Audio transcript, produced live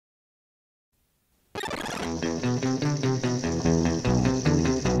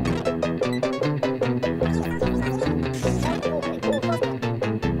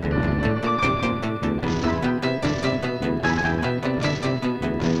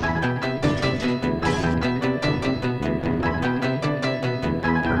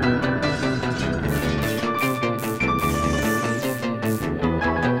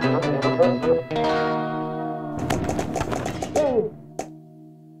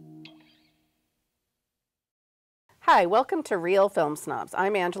Hi, welcome to Real Film Snobs.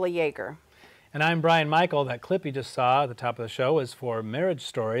 I'm Angela Yeager. And I'm Brian Michael. That clip you just saw at the top of the show is for Marriage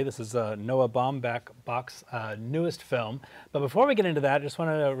Story. This is Noah Baumbach's newest film. But before we get into that, I just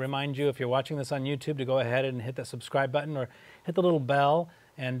wanted to remind you, if you're watching this on YouTube, to go ahead and hit that subscribe button or hit the little bell,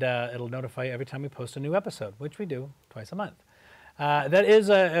 and it'll notify you every time we post a new episode, which we do twice a month. That is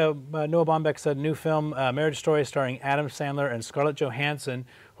Noah Baumbach's new film, Marriage Story, starring Adam Sandler and Scarlett Johansson,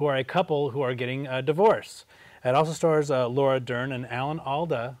 who are a couple who are getting a divorce. It also stars Laura Dern and Alan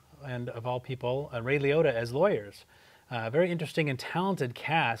Alda, and of all people, Ray Liotta as lawyers. Very interesting and talented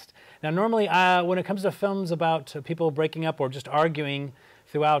cast. Now, normally, when it comes to films about people breaking up or just arguing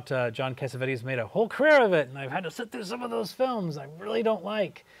throughout, John Cassavetes made a whole career of it, and I've had to sit through some of those films I really don't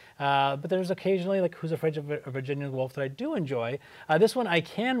like. But there's occasionally, like Who's Afraid of Virginia Woolf, that I do enjoy. This one I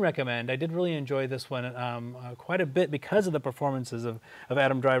can recommend. I did really enjoy this one quite a bit because of the performances of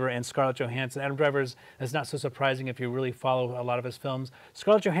Adam Driver and Scarlett Johansson. Adam Driver is not so surprising if you really follow a lot of his films.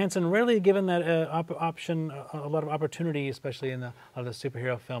 Scarlett Johansson rarely given that option a lot of opportunity, especially in a lot of the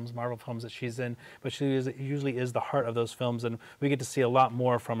superhero films, Marvel films that she's in. But she usually is the heart of those films, and we get to see a lot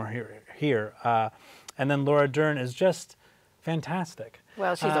more from her here. And then Laura Dern is just fantastic.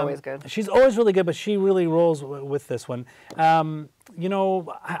 Well, she's always good. She's always really good, but she really rolls with this one. You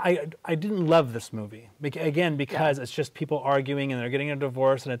know, I didn't love this movie again because it's just people arguing and they're getting a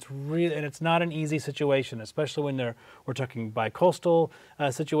divorce, and it's not an easy situation, especially when we're talking bi-coastal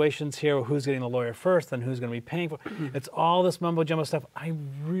situations here. Who's getting the lawyer first, and who's going to be paying for? It's all this mumbo jumbo stuff. I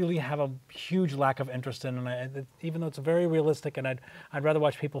really have a huge lack of interest in, and even though it's very realistic, and I'd rather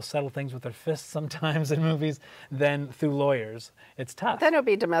watch people settle things with their fists sometimes in movies than through lawyers. It's tough. Then it would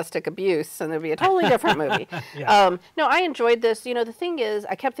be domestic abuse, and it would be a totally different movie. No, I enjoyed this. You know, the thing is,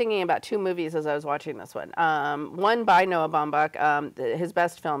 I kept thinking about two movies as I was watching this one. One by Noah Baumbach, his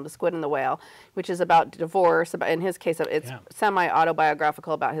best film, The Squid and the Whale, which is about divorce. In his case, it's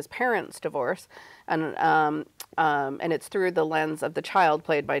semi-autobiographical about his parents' divorce, and it's through the lens of the child,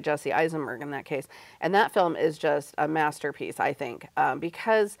 played by Jesse Eisenberg in that case. And that film is just a masterpiece, I think,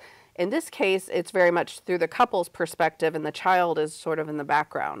 because in this case, it's very much through the couple's perspective, and the child is sort of in the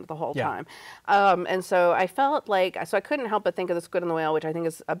background the whole time. And so I felt like, I couldn't help but think of The Squid and the Whale, which I think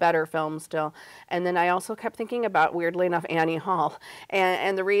is a better film still. And then I also kept thinking about, weirdly enough, Annie Hall.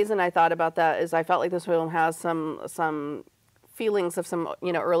 And the reason I thought about that is I felt like this film has some feelings of some,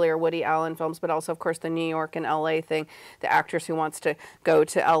 earlier Woody Allen films, but also, of course, the New York and LA thing. The actress who wants to go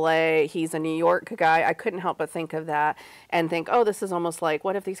to LA, he's a New York guy. I couldn't help but think of that and think, oh, this is almost like,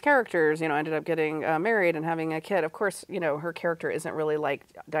 what if these characters, ended up getting married and having a kid? Of course, her character isn't really like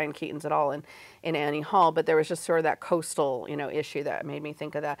Diane Keaton's at all in Annie Hall, but there was just sort of that coastal, issue that made me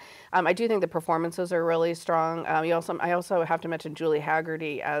think of that. I do think the performances are really strong. I also have to mention Julie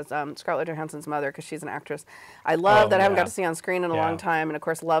Haggerty as Scarlett Johansson's mother, because she's an actress I love that I haven't got to see on screen in a long time, and of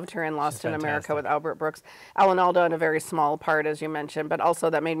course loved her in Lost in America with Albert Brooks. Alan Alda in a very small part, as you mentioned, but also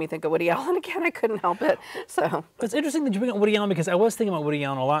that made me think of Woody Allen again. I couldn't help it. So it's interesting that you bring up Woody Allen, because I was thinking about Woody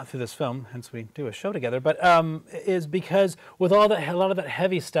Allen a lot through this film, hence we do a show together. But is because with a lot of that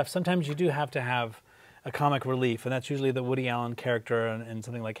heavy stuff, sometimes you do have to have a comic relief, and that's usually the Woody Allen character in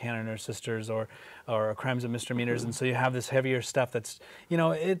something like Hannah and Her Sisters or Crimes and Misdemeanors. And so you have this heavier stuff that's,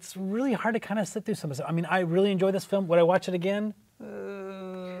 it's really hard to kind of sit through some of it. I mean, I really enjoy this film. Would I watch it again?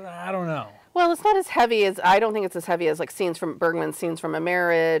 I don't know. Well, it's not as heavy as, I don't think it's as heavy as like Bergman's Scenes from a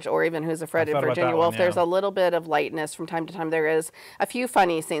Marriage, or even Who's Afraid of Virginia Woolf. There's a little bit of lightness from time to time. There is a few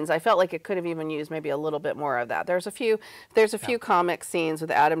funny scenes. I felt like it could have even used maybe a little bit more of that. There's a few comic scenes with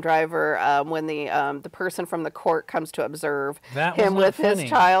Adam Driver when the person from the court comes to observe him with his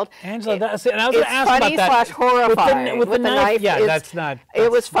child. Angela, and I was going to ask about that. It's funny / horrifying. With the knife. Yeah, that's not. It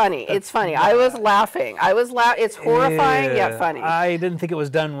was funny. It's funny. I was laughing. It's horrifying yet funny. I didn't think it was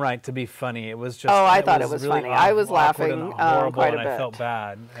done right to be funny. It was just. Oh, I thought it was really funny. I was laughing quite a bit. I felt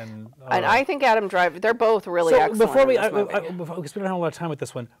bad, and I think Adam Driver. They're both really excellent. Before we don't have a lot of time with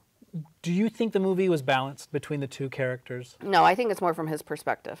this one, do you think the movie was balanced between the two characters? No, I think it's more from his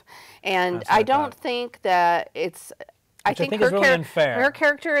perspective, and I don't think that it's. I think is really unfair. Her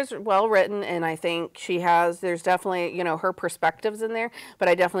character is well written, and I think there's definitely, her perspectives in there, but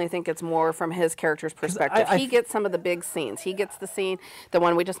I definitely think it's more from his character's perspective. He gets some of the big scenes. He gets the scene, the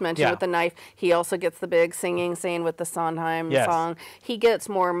one we just mentioned with the knife. He also gets the big singing scene with the Sondheim song. He gets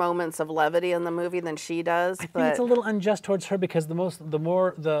more moments of levity in the movie than she does. I think it's a little unjust towards her, because the most of the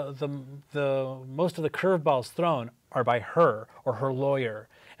curveballs thrown are by her or her lawyer.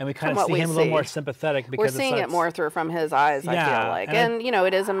 And we kind of see him a little more sympathetic because we're seeing it more from his eyes, I feel like. And you know,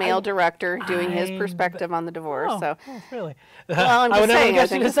 it is a male director doing his perspective on the divorce. So really, well, I'm just I would saying, never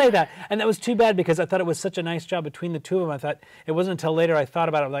guess you to say that. And that was too bad because I thought it was such a nice job between the two of them. I thought it wasn't until later I thought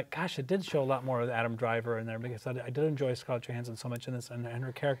about it, like, gosh, it did show a lot more of Adam Driver in there because I did enjoy Scarlett Johansson so much in this and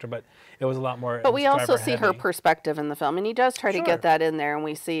her character, but it was a lot more. But we also see her perspective in the film, and he does try to get that in there, and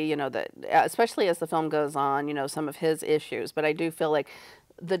we see, you know, that especially as the film goes on, you know, some of his issues. But I do feel like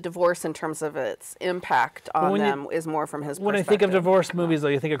the divorce in terms of its impact on them is more from his perspective. When I think of divorce movies, though,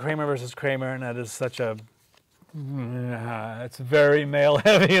 you think of Kramer versus Kramer, and that is such a... it's very male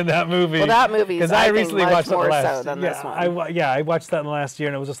heavy in that movie. Well, that movie is, I recently watched more so than this one. I watched that in the last year,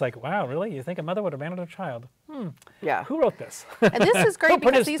 and it was just like, wow, really? You think a mother would abandon a child? Yeah. Who wrote this? And this is great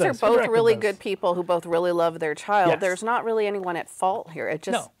because these are both really good people who both really love their child. Yes. There's not really anyone at fault here. It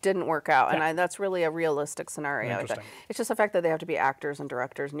just didn't work out, and that's really a realistic scenario. It's just the fact that they have to be actors and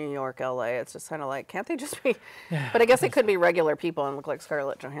directors, New York, LA. It's just kind of like, can't they just be? But I guess it could be regular people and look like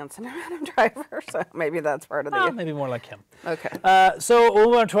Scarlett Johansson and Adam Driver. So maybe that's part of the. Maybe more like him. Okay. So we'll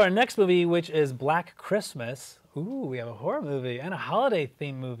move on to our next movie, which is Black Christmas. Ooh, we have a horror movie and a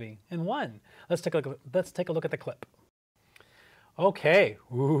holiday-themed movie in one. Let's take a look at the clip. Okay.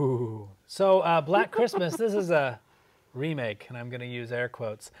 Ooh. So Black Christmas. This is a remake, and I'm going to use air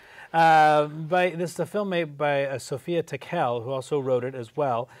quotes. This is a film made by Sophia Takal, who also wrote it as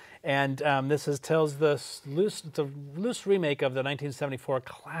well. And this tells it's a loose remake of the 1974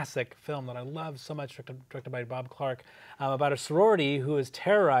 classic film that I love so much, directed by Bob Clark, about a sorority who is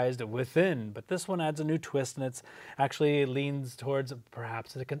terrorized within. But this one adds a new twist, and it's actually leans towards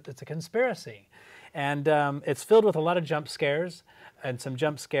perhaps it's a conspiracy. And it's filled with a lot of jump scares, and some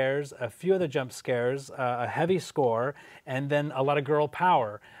jump scares, a few other jump scares, a heavy score, and then a lot of girl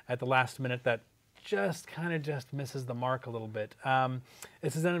power at the last minute that just misses the mark a little bit.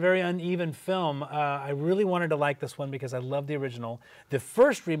 This is a very uneven film. I really wanted to like this one because I love the original. The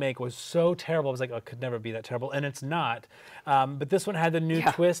first remake was so terrible. I was like, oh, it could never be that terrible, and it's not. But this one had the new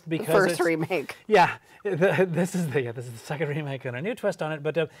twist because the first remake. Yeah, this is the second remake and a new twist on it.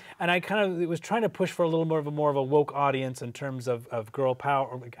 But and I was trying to push for a little more of a woke audience in terms of girl power.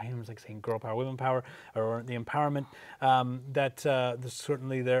 Or I was like saying girl power, women power, or the empowerment.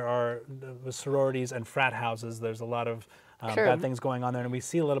 Certainly there are the sororities and frat houses. There's a lot of bad things going on there, and we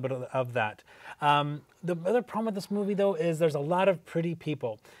see a little bit of that. The other problem with this movie, though, is there's a lot of pretty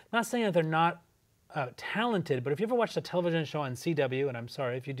people. Not saying that they're not talented, but if you ever watched a television show on CW, and I'm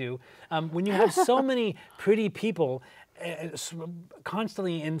sorry if you do, when you have so many pretty people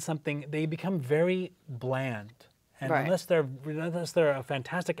constantly in something, they become very bland. And unless they're a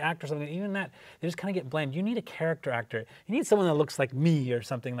fantastic actor or something, even that, they just kind of get bland. You need a character actor. You need someone that looks like me or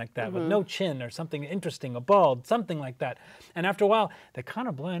something like that, with no chin or something interesting, a bald, something like that. And after a while, they kind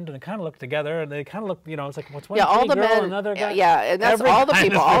of blend and they kind of look together, and they kind of look, you know, it's like, what's one all the girl men, and another guy? Yeah, and that's all the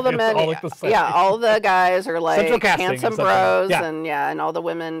people, all the men. All the guys are like handsome bros, and all the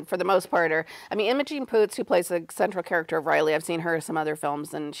women, for the most part, are. I mean, Imogen Poots, who plays the central character of Riley, I've seen her in some other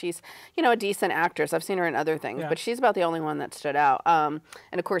films, and she's, you know, a decent actress. I've seen her in other things, but she's about the only one that stood out. And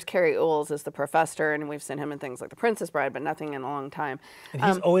of course, Carrie Owles is the professor, and we've seen him in things like The Princess Bride, but nothing in a long time. And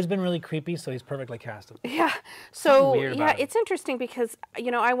he's always been really creepy, so he's perfectly casted. Yeah. So it's interesting because,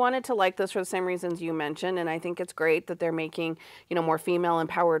 you know, I wanted to like this for the same reasons you mentioned, and I think it's great that they're making, you know, more female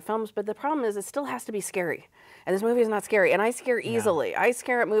empowered films. But the problem is, it still has to be scary. And this movie is not scary. And I scare easily. I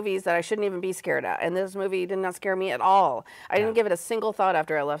scare at movies that I shouldn't even be scared at. And this movie did not scare me at all. I didn't give it a single thought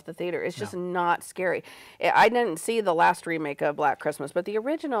after I left the theater. It's just not scary. I didn't see the last remake of Black Christmas, but the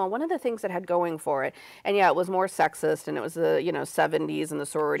original, one of the things that had going for it, and it was more sexist, and it was the, you know, 70s, and the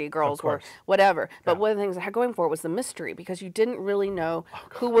sorority girls were whatever. But one of the things it had going for it was the mystery, because you didn't really know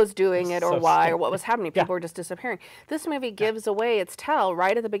who was doing it or why or what was happening. People were just disappearing. This movie gives away its tell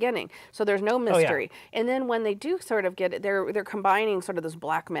right at the beginning. So there's no mystery. And then when they do sort of get it, they're combining sort of this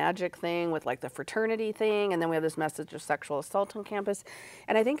black magic thing with like the fraternity thing, and then we have this message of sexual assault on campus.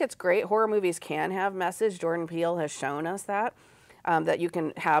 And I think it's great. Horror movies can have message. Jordan Peele has shown us that. That you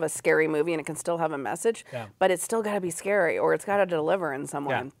can have a scary movie and it can still have a message, but it's still got to be scary, or it's got to deliver in some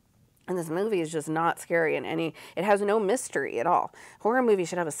way. And this movie is just not scary in any, it has no mystery at all. Horror movies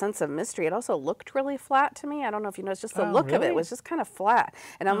should have a sense of mystery. It also looked really flat to me. I don't know if you noticed, just the look of it was just kind of flat.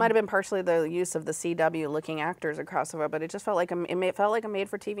 And that might have been partially the use of the CW looking actors across the road, but it just felt like it felt like a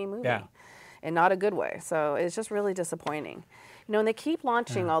made-for-TV movie. In not a good way. So it's just really disappointing. You know, and they keep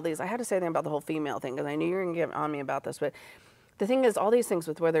launching all these, I had to say something about the whole female thing, because I knew you were going to get on me about this, but the thing is, all these things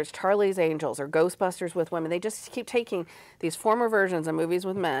with whether it's Charlie's Angels or Ghostbusters with women, they just keep taking these former versions of movies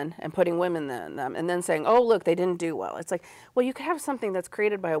with men and putting women in them and then saying, oh, look, they didn't do well. It's like, well, you could have something that's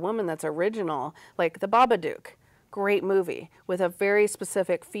created by a woman that's original, like The Babadook. Great movie with a very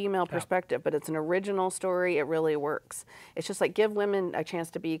specific female perspective, but it's an original story. It really works. It's just like give women a chance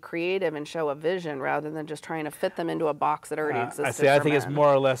to be creative and show a vision rather than just trying to fit them into a box that already exists. I think it's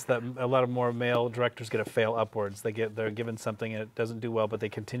more or less that a lot of more male directors get a fail upwards. They're given something and it doesn't do well, but they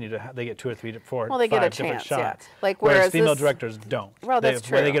continue to they get 2 or 3 4 well, they 5 get a different chance, shots. Yeah. Like whereas female directors don't. Well, that's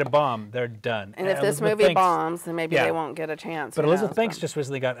true. When they get a bomb, they're done. And if this movie bombs, then maybe they won't get a chance. But Elizabeth Banks just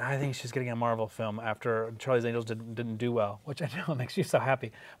recently got. I think she's getting a Marvel film after Charlie's Angels didn't do well, which I know makes you so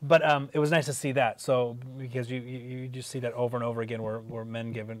happy. But it was nice to see that. So because you just see that over and over again, where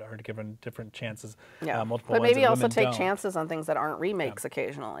men are given different chances, multiple. But ones maybe also take don't. chances on things that aren't remakes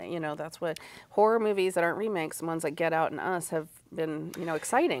occasionally. You know, that's what horror movies that aren't remakes, ones like Get Out and Us, have been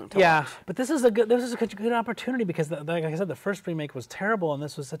exciting to watch. But this is a good opportunity because like I said, the first remake was terrible, and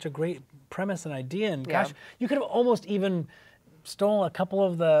this was such a great premise and idea. And gosh, you could have almost even stole a couple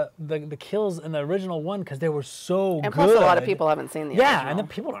of the kills in the original one because they were so good. And plus, a lot of people haven't seen the original. And then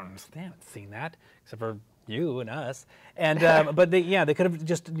people don't understand, haven't seen that, except for you and us. And but they could have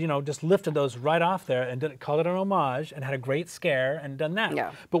just lifted those right off there and called it an homage and had a great scare and done that.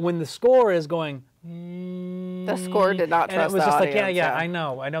 Yeah. But when the score is going, the score did not trust the audience. And it was just like, I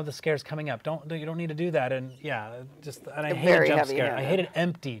know the scare's coming up. You don't need to do that. And and I hate a jump scare. I hate an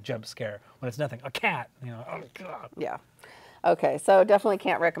empty jump scare when it's nothing. A cat, oh God. Yeah. Okay, so definitely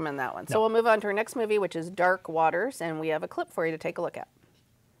can't recommend that one. No. So we'll move on to our next movie, which is Dark Waters, and we have a clip for you to take a look at.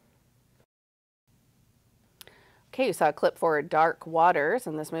 Okay, you saw a clip for Dark Waters,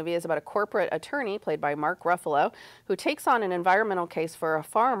 and this movie is about a corporate attorney, played by Mark Ruffalo, who takes on an environmental case for a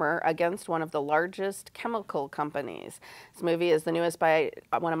farmer against one of the largest chemical companies. This movie is the newest by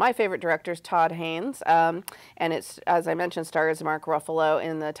one of my favorite directors, Todd Haynes, and it's, as I mentioned, stars Mark Ruffalo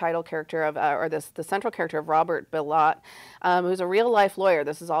in the title character of, the central character of Robert Bilott, who's a real-life lawyer.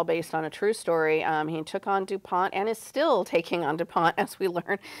 This is all based on a true story. He took on DuPont and is still taking on DuPont, as we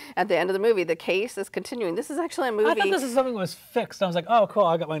learn at the end of the movie. The case is continuing. This is actually a movie. I thought this is something that was fixed. I was like, oh, cool,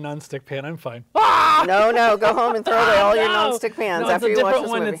 I got my nonstick pan. I'm fine. No, go home and throw away all your nonstick pans after you watch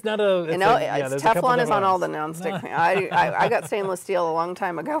this movie. It's not a. Teflon is on all the nonstick pans. I got stainless steel a long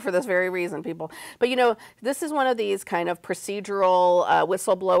time ago for this very reason, people. But this is one of these kind of procedural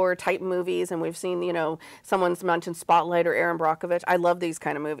whistleblower type movies, and we've seen someone's mentioned Spotlight or Aaron Brockovich. I love these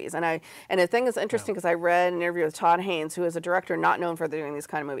kind of movies, and the thing is interesting because I read an interview with Todd Haynes, who is a director not known for doing these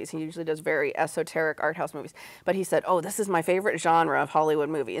kind of movies. He usually does very esoteric art house movies, but he said, oh, this is my favorite genre of Hollywood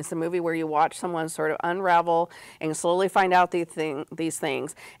movie. It's the movie where you watch someone sort of unravel and slowly find out these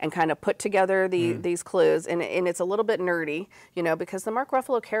things and kind of put together these clues, and it's a little bit nerdy, because the Mark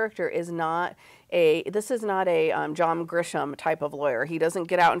Ruffalo character is not this is not a John Grisham type of lawyer. He doesn't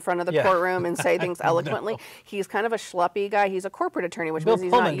get out in front of the courtroom and say things eloquently. No. He's kind of a schleppy guy. He's a corporate attorney, which means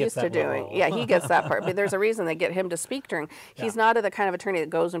he's not used to doing. Yeah, he gets that part. But there's a reason they get him to speak during. He's not the kind of attorney that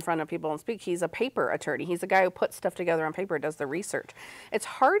goes in front of people and speaks. He's a paper attorney. He's the guy who puts stuff together on paper, does the research. It's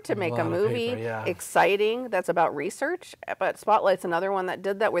hard to make a movie exciting that's about research, but Spotlight's another one that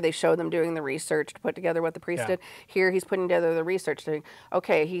did that, where they show them doing the research to put together what the priest did. Here he's putting together the research.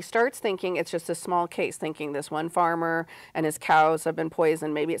 Okay, he starts thinking it's just a small case, thinking this one farmer and his cows have been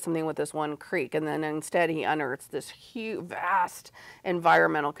poisoned. Maybe it's something with this one creek. And then instead he unearths this huge, vast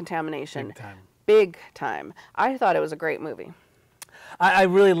environmental contamination. Big time. I thought it was a great movie. I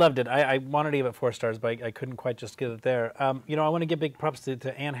really loved it. I wanted to give it 4 stars, but I couldn't quite just get it there. I want to give big props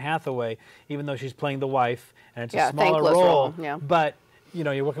to Anne Hathaway, even though she's playing the wife, and it's a smaller role. But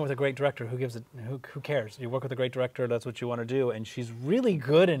you're working with a great director. Who cares? You work with a great director. That's what you want to do, and she's really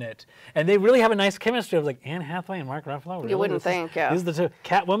good in it. And they really have a nice chemistry. I was like, Anne Hathaway and Mark Ruffalo. Really? You wouldn't think, These are the two,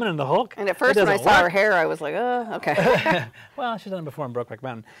 Catwoman and the Hulk. And at first, when I saw her hair, I was like, okay. Well, she's done it before in Brokeback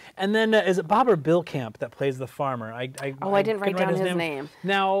Mountain. And then is it Bob or Bill Camp that plays the farmer? I didn't write down his name.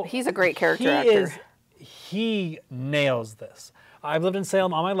 Now he's a great character actor. He nails this. I've lived in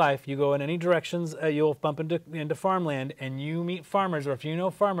Salem all my life. You go in any directions, you'll bump into farmland, and you meet farmers, or if you know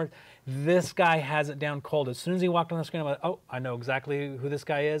farmers, this guy has it down cold. As soon as he walked on the screen, I'm like, oh, I know exactly who this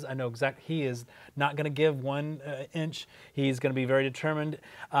guy is. I know he is not going to give 1 inch. He's going to be very determined.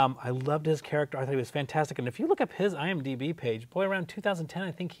 I loved his character. I thought he was fantastic. And if you look up his IMDb page, boy, around 2010,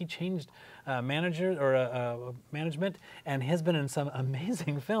 I think he changed management, and has been in some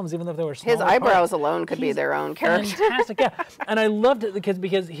amazing films, even though they were smaller His eyebrows parts. alone could be their own character. Fantastic, yeah. And I loved it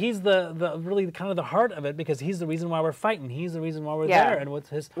because he's the really kind of the heart of it, because he's the reason why we're fighting. He's the reason why we're there. And what's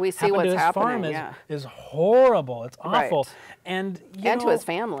his we see what's to his happening, farm is horrible. It's awful. And you know, to his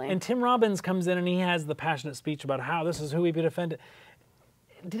family. And Tim Robbins comes in and he has the passionate speech about how this is who we be defended.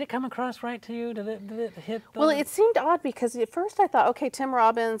 Did it come across right to you? Did it hit? Well, it seemed odd because at first I thought, okay, Tim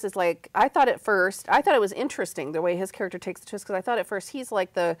Robbins is like, I thought it was interesting the way his character takes the twist, because I thought at first he's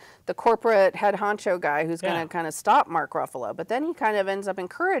like the corporate head honcho guy who's going to kind of stop Mark Ruffalo, but then he kind of ends up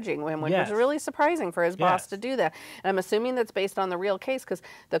encouraging him, which was really surprising for his boss to do that. And I'm assuming that's based on the real case, because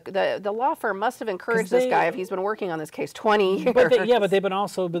the law firm must have encouraged this guy if he's been working on this case 20 years. But they've been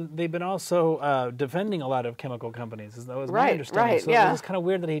also defending a lot of chemical companies. That was my understanding. So it was kind of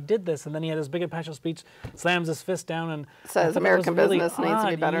weird that he did this, and then he had this big passionate speech, slams his fist down, and says American business needs to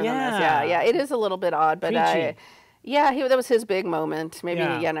be better than this. Yeah, it is a little bit odd, but that was his big moment, maybe,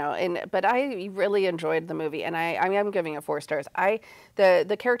 you know. But I really enjoyed the movie, and I'm giving it 4 stars.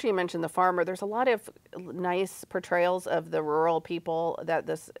 The character you mentioned, the farmer, there's a lot of nice portrayals of the rural people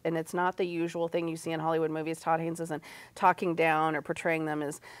and it's not the usual thing you see in Hollywood movies. Todd Haynes isn't talking down or portraying them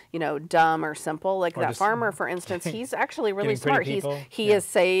as, you know, dumb or simple. Like that farmer, for instance, he's actually really smart. He has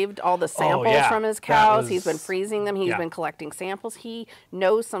saved all the samples from his cows. He's been freezing them. He's been collecting samples. He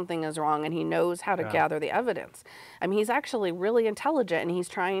knows something is wrong, and he knows how to gather the evidence. I mean, he's actually really intelligent,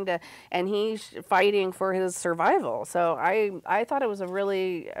 and he's fighting for his survival. So I thought it was a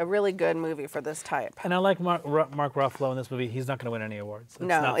really good movie for this type. And I like Mark Ruffalo in this movie. He's not going to win any awards. It's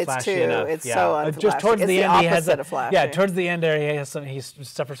no, not it's flashy enough. It's so unflashy. Just towards the end, he has of flashy. Yeah, towards the end there, he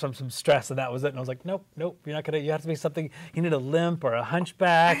suffers from some stress, and that was it. And I was like, nope, you're not gonna. You have to be something. You need a limp or a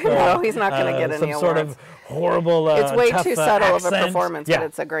hunchback. Or, no, he's not going to get any awards. Some sort of horrible. It's way tough, too subtle accent. of a performance, but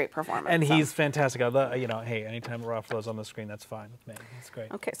it's a great performance. And he's fantastic. I love, hey, anytime Ruffalo's on the screen, that's fine with me. It's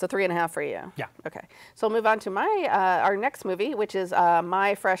great. Okay, so 3.5 for you. Yeah. Okay, so we'll move on to our next movie, which is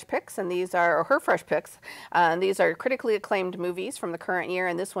my fresh picks, and these are her fresh picks. These are critically acclaimed movies from the current year,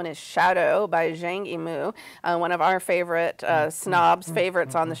 and this one is Shadow by Zhang Yimou, one of our favorite Snobs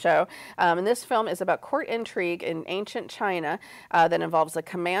favorites on the show. And this film is about court intrigue in ancient China that involves a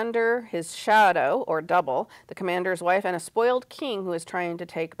commander, his shadow or double, the commander's wife, and a spoiled king who is trying to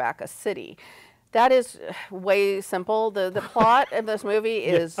take back a city. That is way simple. The plot of this movie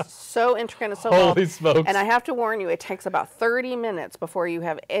is so intricate and so long. Holy smokes. And I have to warn you, it takes about 30 minutes before you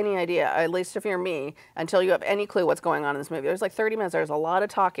have any idea, at least if you're me, until you have any clue what's going on in this movie. There's like 30 minutes. There's a lot of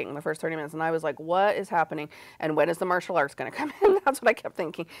talking in the first 30 minutes. And I was like, what is happening? And when is the martial arts going to come in? That's what I kept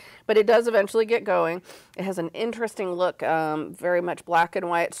thinking. But it does eventually get going. It has an interesting look, very much black and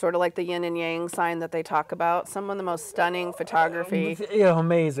white, sort of like the yin and yang sign that they talk about. Some of the most stunning photography.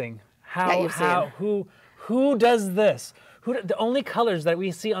 Amazing. Who does this? The only colors that we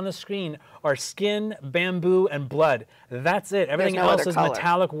see on the screen are skin, bamboo, and blood. That's it. Everything else is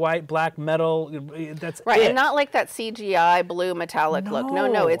metallic, white, black, metal. That's right, it. and not like that CGI blue metallic look.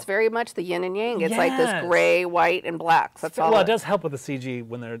 No, it's very much the yin and yang. It's like this gray, white, and black. That's all. Well, it does help with the CG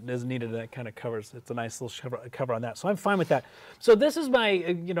when there is needed. That kind of covers. It's a nice little cover on that. So I'm fine with that. So this is my,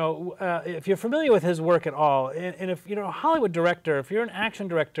 if you're familiar with his work at all, and if you're a Hollywood director, if you're an action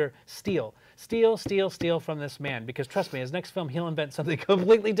director, steal from this man, because trust me, his next film he'll invent something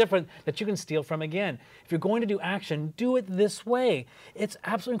completely different that you can steal from again. If you're going to do action, do it this way. It's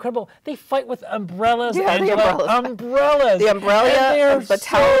absolutely incredible. They fight with umbrellas. Yeah, umbrellas. The umbrella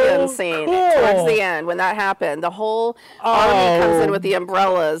battalion scene towards the end, when that happened, the whole army comes in with the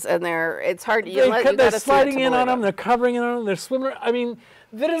umbrellas, and it's hard. They're sliding in on them. They're covering in on them. They're swimming. I mean,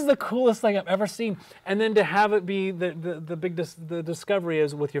 that is the coolest thing I've ever seen. And then to have it be the discovery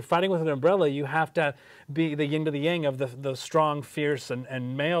is with you're fighting with an umbrella, you have to be the yin to the yang of the strong, fierce,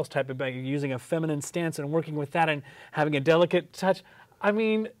 and males type of using a feminine stance and working with that and having a delicate touch. I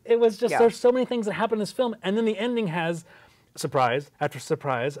mean, it was just, there's so many things that happen in this film. And then the ending has surprise after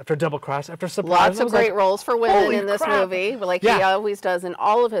double cross after surprise. Lots of great roles for women in this movie, like he always does in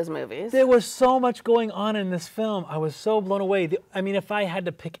all of his movies. There was so much going on in this film. I was so blown away. I mean, if I had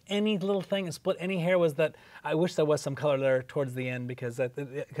to pick any little thing and split any hair, was that I wish there was some color there towards the end, because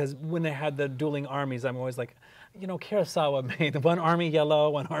when they had the dueling armies, I'm always like, Kurosawa made one army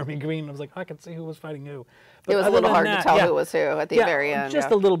yellow, one army green. I was like, I could see who was fighting who. But it was a little hard to tell who was who at the very end.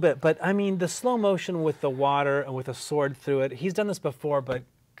 Just a little bit. But I mean, the slow motion with the water and with a sword through it, he's done this before, but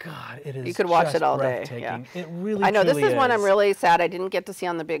God, it is. You could watch just it all day. breathtaking. Yeah. It really. I know this truly is one I'm really sad I didn't get to see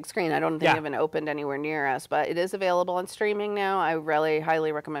on the big screen. I don't think Yeah. it even opened anywhere near us, but it is available on streaming now. I really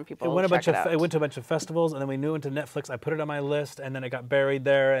highly recommend people check it out. It went to a bunch of festivals, and then we knew into Netflix. I put it on my list, and then it got buried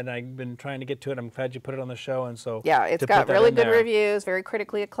there, and I've been trying to get to it. I'm glad you put it on the show, and so yeah, it's got really good reviews, very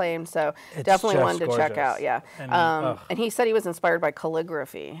critically acclaimed, so it's definitely one to gorgeous. check out. Yeah, and he said he was inspired by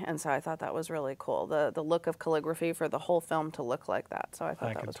calligraphy, and so I thought that was really cool. The look of calligraphy for the whole film to look like that. So I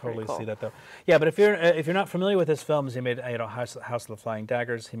thought that was pretty cool. I could totally see that though. Yeah, but if you're not familiar with his films, he made House of the Flying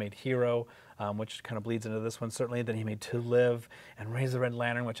Daggers. He made Hero, which kind of bleeds into this one certainly. Then he made To Live and Raise the Red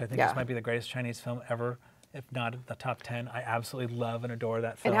Lantern, which I think this might be the greatest Chinese film ever, if not the top 10. I absolutely love and adore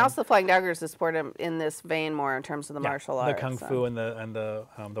that film. And House of the Flying Daggers is sort of in this vein more in terms of the martial arts. The kung fu and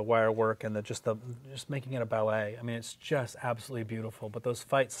the wire work and just making it a ballet. I mean, it's just absolutely beautiful. But those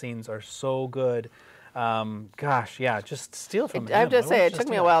fight scenes are so good. Gosh, yeah, just steal from him. I have to say, it took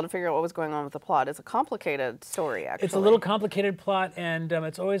me a while to figure out what was going on with the plot. It's a complicated story, actually. It's a little complicated plot, and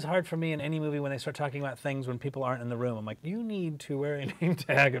it's always hard for me in any movie when they start talking about things when people aren't in the room. I'm like, you need to wear a name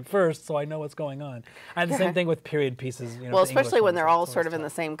tag at first so I know what's going on. I had the same thing with period pieces. You know, well, especially when they're all sort of in the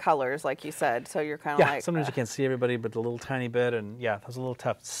same colors, like you said, so you're kind of like... Yeah, sometimes you can't see everybody, but a little tiny bit, and yeah, that was a little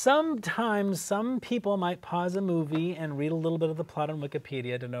tough. Sometimes some people might pause a movie and read a little bit of the plot on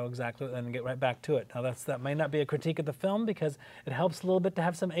Wikipedia to know exactly, and get right back to it. Now, that may not be a critique of the film because it helps a little bit to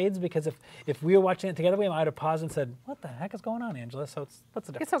have some aids, because if we were watching it together, we might have paused and said, what the heck is going on, Angela? So what's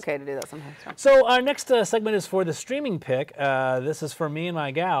the difference? It's okay to do that sometimes. So our next segment is for the streaming pick. This is for me and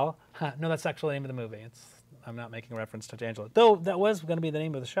my gal. No, that's actually the name of the movie. I'm not making a reference to Angela, though that was going to be the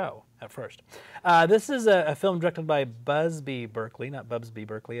name of the show at first. This is a film directed by Busby Berkeley, not Busby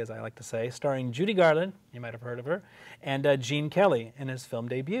Berkeley, as I like to say, starring Judy Garland, you might have heard of her, and Gene Kelly in his film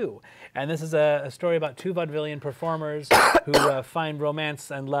debut. And this is a story about two vaudevillian performers who find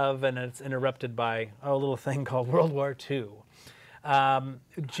romance and love, and it's interrupted by a little thing called World War II.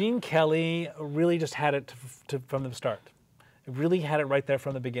 Gene Kelly really just had it from the start. It really had it right there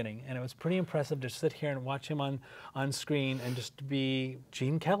from the beginning, and it was pretty impressive to sit here and watch him on screen and just be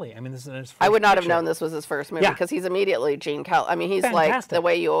Gene Kelly. I mean, this is his first I would not picture. have known this was his first movie because he's immediately Gene Kelly. I mean, he's like the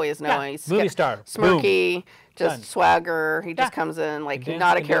way you always know. Yeah. He's movie star, smirky, boom. just Done. Swagger. He just comes in like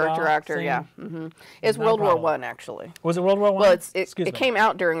not a character actor. Sing. Yeah, it's World War I actually. Was it World War I? Well, it came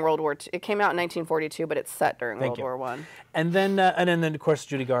out during World War II. It came out in 1942, but it's set during World War I. And then of course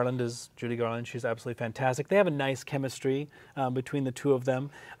Judy Garland is Judy Garland. She's absolutely fantastic. They have a nice chemistry between the two of them.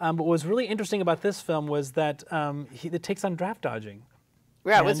 But what was really interesting about this film was that it takes on draft dodging.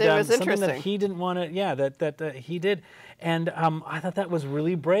 Yeah, it was interesting. Something that he didn't want to, that he did. And I thought that was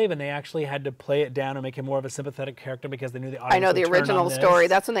really brave, and they actually had to play it down and make him more of a sympathetic character because they knew the audience I know the original story.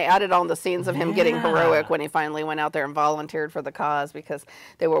 That's when they added on the scenes of him getting heroic when he finally went out there and volunteered for the cause, because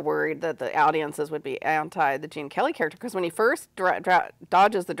they were worried that the audiences would be anti the Gene Kelly character. Because when he first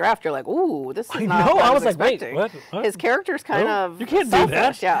dodges the draft, you're like, ooh, this is not what I was expecting. Wait, what? His character's kind of you can't selfish, do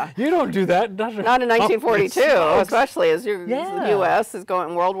that. Yeah. You don't do that. Not in 1942, especially as the U.S. is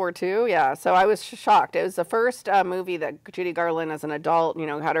going World War II. Yeah, so I was shocked. It was the first movie that Judy Garland, as an adult,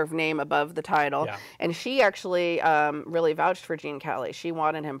 had her name above the title, and she actually really vouched for Gene Kelly. She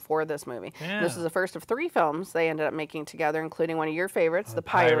wanted him for this movie. Yeah. This is the first of 3 films they ended up making together, including one of your favorites, The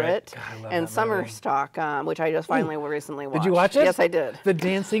Pirate, and Summer Stock, which I just finally recently watched. Did you watch it? Yes, I did. The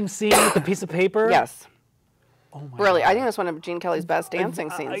dancing scene with the piece of paper? Yes. Oh my really, God. I think that's one of Gene Kelly's best dancing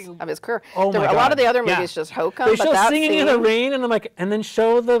scenes of his career. Oh my God. A lot of the other movies just hokum, they but show that singing in the rain, and I'm like, and then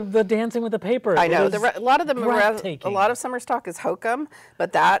show the dancing with the paper. I know a lot of Summer Stock is hokum,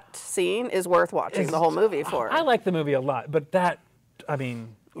 but that scene is worth watching the whole movie for. I like the movie a lot, but that, I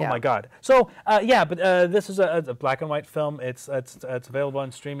mean. Oh my God! So this is a black and white film. It's available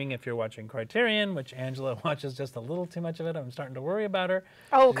on streaming if you're watching Criterion, which Angela watches just a little too much of it. I'm starting to worry about her.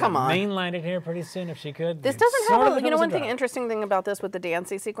 Oh, come on! Mainline it here pretty soon if she could. This doesn't have one interesting thing about this with the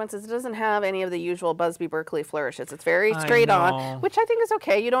dancing sequences. It doesn't have any of the usual Busby Berkeley flourishes. It's very straight on, which I think is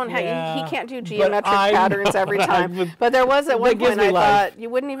okay. You don't he can't do geometric patterns every time. But there was at one point I thought you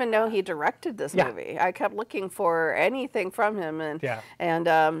wouldn't even know he directed this movie. I kept looking for anything from him, and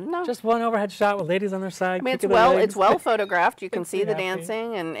no. Just one overhead shot with ladies on their side. I mean, it's well photographed. You can see the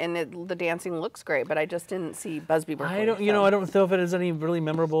dancing, and the dancing looks great. But I just didn't see Busby Berkeley. I don't know if there's any really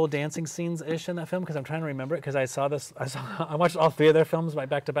memorable dancing scenes in that film because I'm trying to remember it because I watched all 3 of their films right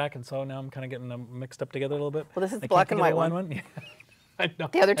back to back, and so now I'm kind of getting them mixed up together a little bit. Well, this is the black and white one. Yeah. I know.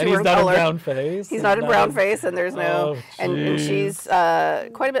 The other 2 are in color. He's not in brown face. He's not in brown face, and there's no. Oh, and she's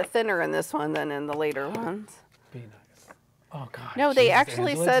quite a bit thinner in this one than in the later ones. Be nice. Oh God. No, they Jesus,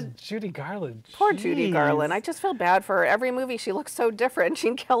 actually Angela, said it's Judy Garland. Poor Judy Jeez. Garland. I just feel bad for her. Every movie she looks so different.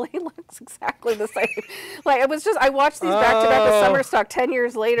 Gene Kelly looks exactly the same. Like, it was just, I watched these back to back with Summer Stock 10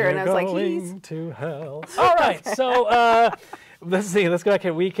 years later, and I was like, going to hell. All right, so let's see. Let's go back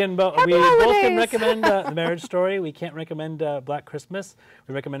here. We both can recommend The Marriage Story. We can't recommend Black Christmas.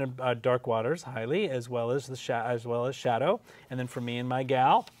 We recommended Dark Waters highly, as well as Shadow. And then for me and my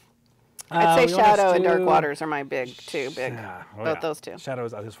gal, I'd say Shadow and Dark Waters are my big. Both those two. Shadow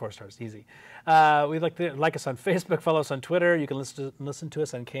is 4 stars, easy. We'd like us on Facebook, follow us on Twitter. You can listen to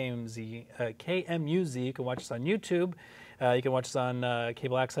us on KMUZ. You can watch us on YouTube. You can watch us on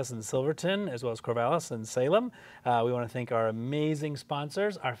cable access in Silverton, as well as Corvallis and Salem. We want to thank our amazing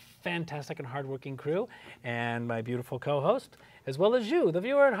sponsors, our fantastic and hardworking crew, and my beautiful co-host, as well as you, the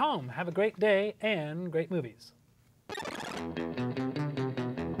viewer at home. Have a great day and great movies.